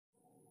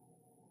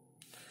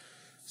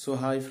So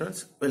hi friends,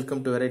 welcome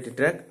to Variety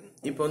Track.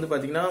 இப்போ வந்து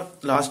பாத்தீங்கன்னா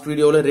லாஸ்ட்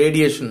வீடியோல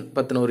ரேடியேஷன்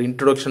பத்தின ஒரு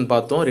இன்ட்ரோடக்ஷன்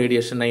பார்த்தோம்.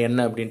 ரேடியேஷன் என்ன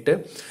அப்படின்ட்டு.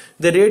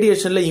 இந்த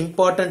ரேடியேஷன்ல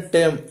இம்பார்ட்டன்ட்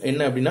டேர்ம்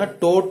என்ன அப்படின்னா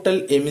total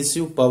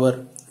emissive power.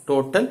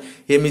 Total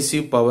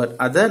emissive power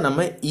அதை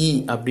நம்ம E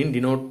அப்படின்னு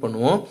டினோட்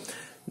பண்ணுவோம்.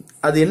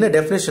 அது என்ன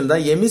டெஃபினேஷன்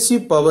தான்?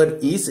 Emissive power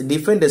is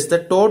defined as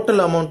the total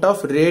amount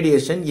of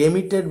radiation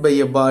emitted by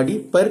a body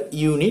per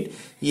unit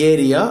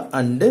area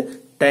and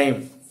time.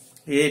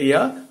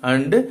 Area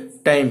and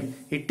time.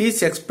 It is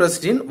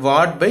expressed in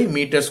watt by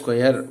meter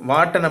square.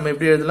 Watt நம்ம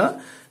எப்படி எழுதலாம்?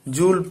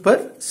 joule per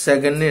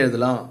second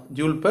எழுதலாம்.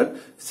 joule per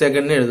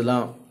second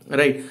எழுதலாம்.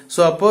 Right. So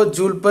அப்போ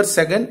joule per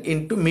second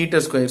into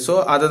meter square. So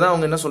அததான்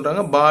அவங்க என்ன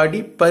சொல்றாங்க?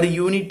 body per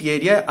unit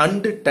area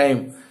and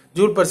time.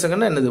 joule per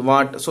second என்னது?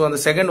 watt. So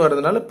அந்த செகண்ட்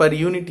வரதுனால per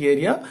unit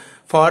area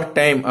for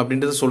time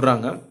அப்படின்றது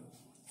சொல்றாங்க.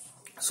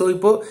 So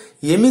இப்போ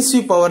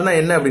emissive power na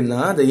enna appadina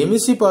the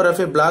emissive power of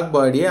a black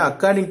body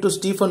according to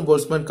Stephen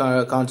Boltzmann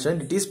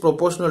constant it is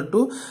proportional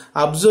to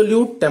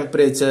absolute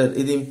temperature.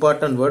 This is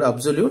important word,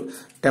 absolute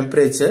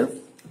temperature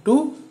to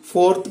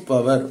fourth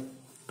power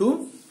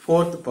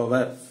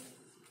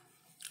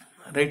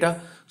right ah.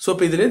 So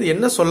இப்போ இதுல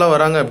என்ன சொல்ல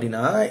வராங்க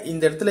அப்படினா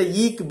இந்த இடத்துல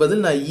E க்கு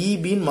பதில் நான்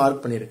EB ன்னு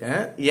மார்க்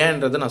பண்ணிருக்கேன்.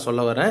 ஏன்றதை நான்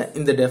சொல்ல வரேன்.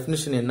 இந்த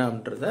டெஃபினிஷன் என்ன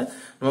அப்படின்றதை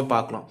நம்ம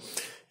பார்க்கலாம்.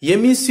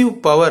 emissive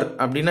power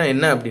அப்படினா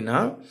என்ன அப்படினா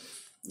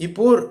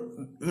இப்போ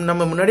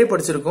நம்ம முன்னாடியே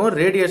படிச்சிருக்கோம்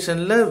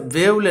ரேடியேஷன்ல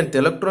வேவ் லென்த்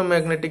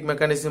எலக்ட்ரோமேக்னெட்டிக்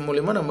மெக்கானிசம்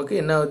மூலமா நமக்கு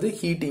என்ன ஆகுது?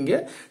 ஹீட் இங்க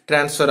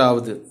ட்ரான்ஸ்ஃபர்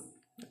ஆகுது.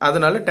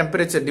 அதனால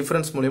டெம்பரேச்சர்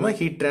டிஃபரன்ஸ் மூலமா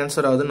ஹீட்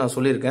ட்ரான்ஸ்ஃபர் ஆகுதுன்னு நான்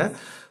சொல்லியிருக்கேன்.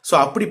 ஸோ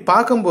அப்படி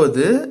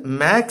பார்க்கும்போது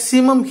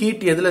மேக்சிமம்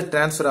ஹீட் எதுல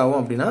ட்ரான்ஸ்ஃபர் ஆகும்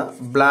அப்படின்னா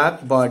பிளாக்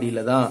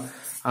பாடியில தான்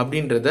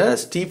அப்படின்றத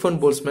ஸ்டீஃபன்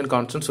போல்ட்ஸ்மேன்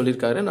கான்ஸ்டன்ட்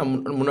சொல்லியிருக்காரு.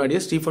 நம்ம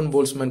முன்னாடியே ஸ்டீஃபன்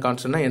போல்ட்ஸ்மேன்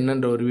கான்ஸ்டன்ட்னா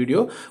என்னன்ற ஒரு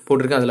வீடியோ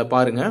போட்டிருக்கேன், அதுல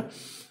பாருங்க.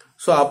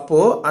 ஸோ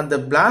அப்போ அந்த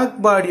பிளாக்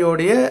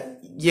பாடியோடைய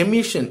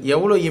எமிஷன்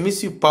எவ்வளவு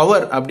எமிசிவ்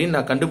பவர் அப்படின்னு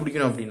நான்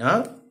கண்டுபிடிக்கணும் அப்படின்னா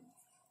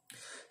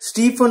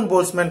Stephen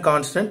Boltzmann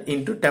constant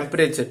into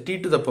temperature T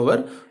to the power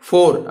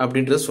 4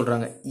 அப்படின்றத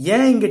சொல்றாங்க.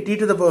 ஏன் இங்க T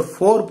to the power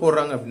 4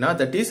 போடுறாங்க அப்படின்னா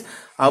that is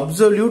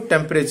absolute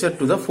temperature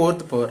to the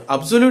fourth power.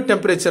 Absolute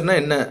டெம்பரேச்சர்னா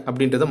என்ன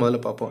அப்படின்றத முதல்ல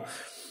பார்ப்போம்.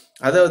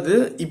 அதாவது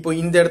இப்போ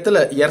இந்த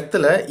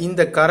இடத்துல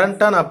இந்த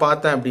கரண்டா நான்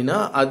பார்த்தேன் அப்படின்னா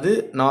அது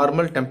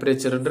நார்மல்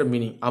டெம்பரேச்சர்ன்ற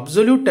மீனிங்.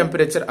 அப்சல்யூட்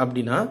டெம்பரேச்சர்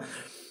அப்படின்னா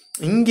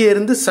இங்க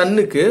இருந்து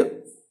சன்னுக்கு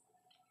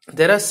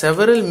there are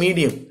several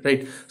medium,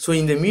 right? So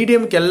in the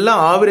medium kella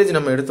average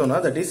நம்ம எடுத்தோம்னா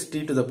that is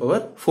T to the power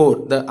 4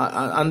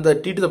 and the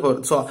T to the power.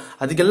 So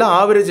அதுக்கெல்லாம்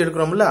average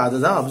எடுக்கிறோம்ல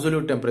அதுதான்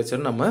absolute temperature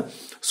நம்ம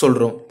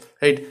சொல்றோம்,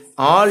 right?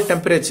 all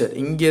temperature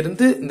இங்க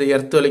இருந்து இந்த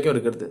எர்த் வரைக்கும்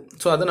இருக்குது.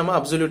 So அதை நம்ம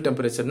absolute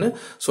temperature னு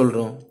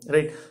சொல்றோம்,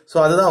 right? So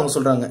அதுதான் அவங்க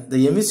சொல்றாங்க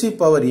the emissive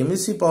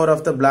power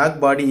of the black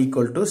body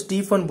equal to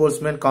Stephen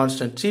Boltzmann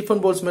constant. Stephen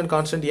Boltzmann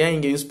constant ஏன்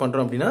இங்க யூஸ்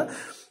பண்றோம் அப்படின்னா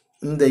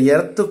இந்த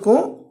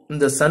எர்த்துக்கும்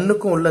இந்த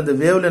சன்னுக்கும் உள்ள அந்த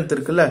வேவ் லென்த்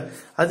இருக்குல்ல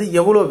அது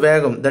எவ்வளவு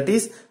வேகம் that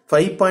is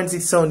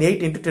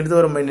 5.678 into 10 to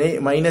the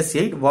minus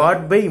 8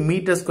 watt by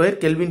meter square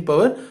Kelvin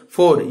power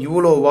 4.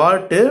 இவ்வளோ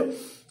வாட்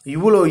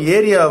இவ்வளோ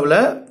ஏரியாவில்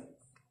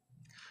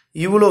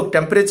இவ்வளோ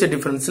டெம்பரேச்சர்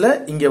டிஃபரன்ஸ்ல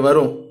இங்க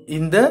வரும்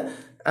இந்த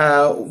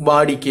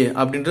பாடிக்கு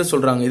அப்படின்ற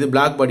சொல்றாங்க. இது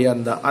பிளாக் பாடியா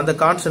இருந்தா அந்த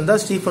கான்ஸ்டன்ட்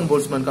தான் ஸ்டீஃபன்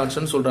போல்ட்ஸ்மேன்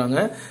கான்ஸ்டன்ட்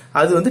சொல்றாங்க.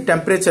 அது வந்து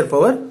temperature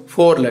power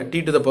 4ல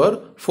T to the power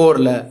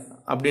 4ல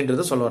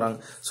அப்படின்றத சொல்ல வராங்க.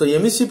 So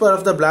emissive power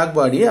of the black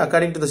body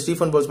according to the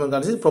Stephen Boltzmann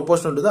constant is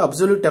proportional to the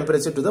absolute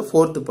temperature to the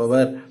fourth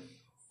power,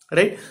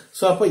 right?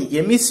 So அப்ப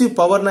emissive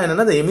power னா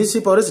என்னன்னா the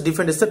emissive power is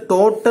defined as the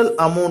total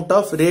amount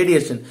of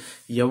radiation.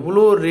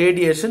 எவ்வளவு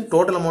radiation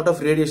total amount of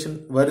radiation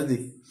வருது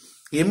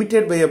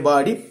emitted by a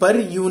body per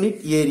unit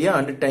area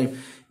and time.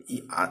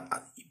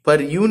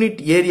 per unit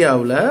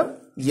ஏரியாவுல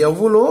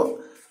எவ்வளவு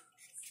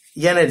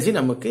energy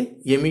நமக்கு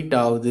emit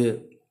ஆகுது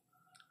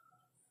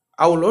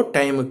அவ்வளோ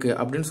டைமுக்கு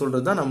அப்படின்னு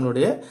சொல்றது தான்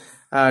நம்மளுடைய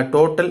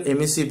total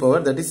emissive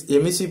power. That is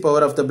emissive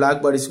power of the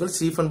black body is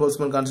Stephen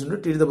Boltzmann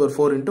constant T to the power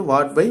 4 into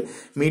watt by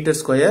meter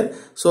square.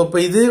 So இப்போ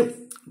இது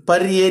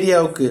பர்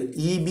ஏரியாவுக்கு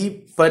EB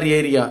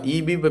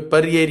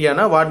per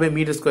ஏரியானா what by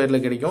metre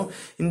ஸ்கொயர்ல கிடைக்கும்.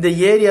 இந்த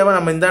ஏரியாவை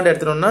நம்ம இந்தாண்ட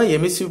எடுத்துட்டோம்னா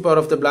emissive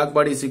power of the black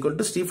body is equal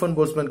to Stephen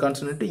Boltzmann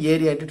constant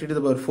area into T to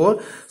the power 4.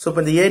 So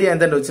இப்போ இந்த ஏரியா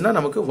இந்தாண்ட வச்சுன்னா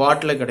நமக்கு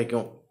வாட்ல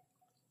கிடைக்கும்.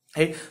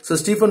 So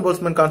Stephen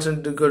Boltzmann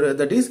constant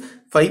that is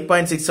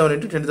 5.67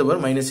 into 10 to the power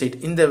minus 8.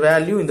 இந்த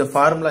value இந்த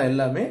formula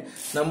எல்லாமே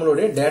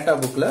நம்மளுடைய டேட்டா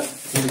புக்ல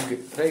இருக்கு,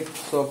 ரைட்?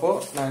 சோ அப்போ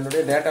நான்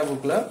என்னுடைய டேட்டா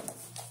புக்ல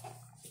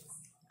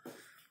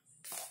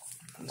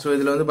சோ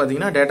இதுல வந்து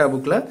பாத்தீங்கன்னா டேட்டா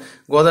புக்ல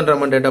கோதன்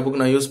ராமன் டேட்டா புக்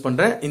நான் யூஸ்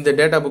பண்றேன். இந்த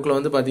டேட்டா புக்ல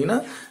வந்து பாத்தீங்கன்னா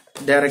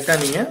டைரக்டா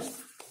நீங்க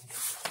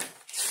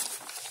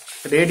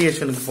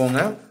ரேடியேஷனுக்கு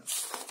போங்க.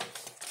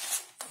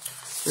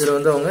 இதுல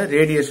வந்து அவங்க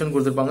ரேடியேஷன்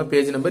கொடுத்திருப்பாங்க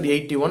பேஜ் நம்பர்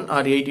 81 or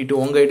 82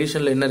 உங்க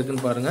எடிஷன்ல என்ன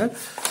இருக்குன்னு பாருங்க.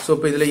 சோ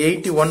இப்போ இதுல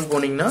 81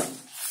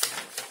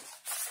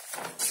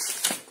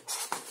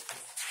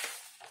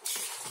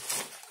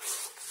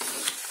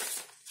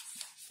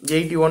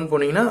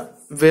 போனீங்கன்னா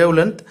வேவ்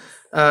லென்த்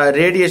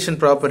ரேடியேஷன்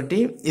ப்ராப்பர்ட்டி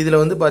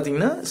இதுல வந்து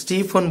பாத்தீங்கன்னா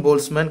Stephen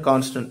Boltzmann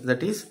constant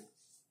that is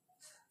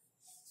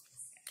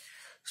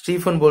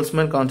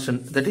Stefan-Boltzmann constant.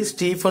 That is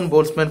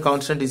Stefan-Boltzmann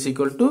constant is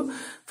equal to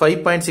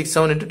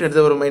 5.67 into 10 to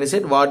the power minus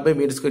 8 watt by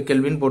meter square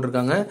Kelvin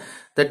போட்டிருக்காங்க.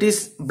 That is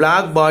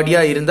black body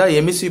இருந்தா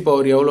emissive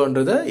power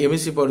எவ்வளோன்றத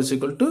emissive power is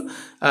equal to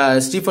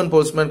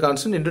Stefan-Boltzmann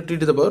constant into T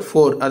to the power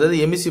 4. அதாவது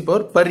emissive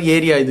power per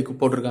area இதுக்கு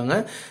போட்டிருக்காங்க.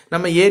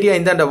 நம்ம area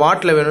இந்தாண்ட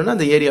வாட்ல வேணும்னா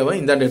அந்த ஏரியாவை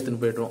இந்தாண்ட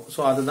எடுத்துன்னு போயிடுறோம்.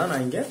 ஸோ அதுதான்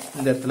நான் இங்க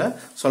இந்த இடத்துல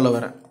சொல்ல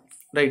வரேன்.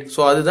 ரைட்.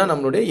 ஸோ அதுதான்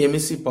நம்மளுடைய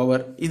எமிசிவ்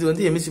பவர். இது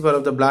வந்து emissive power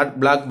of the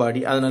black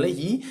body, அதனால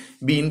இ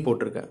பின்னு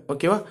போட்டிருக்கேன்.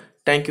 ஓகேவா?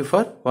 தேங்க்யூ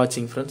ஃபார்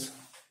வாட்சிங் ஃப்ரெண்ட்ஸ்.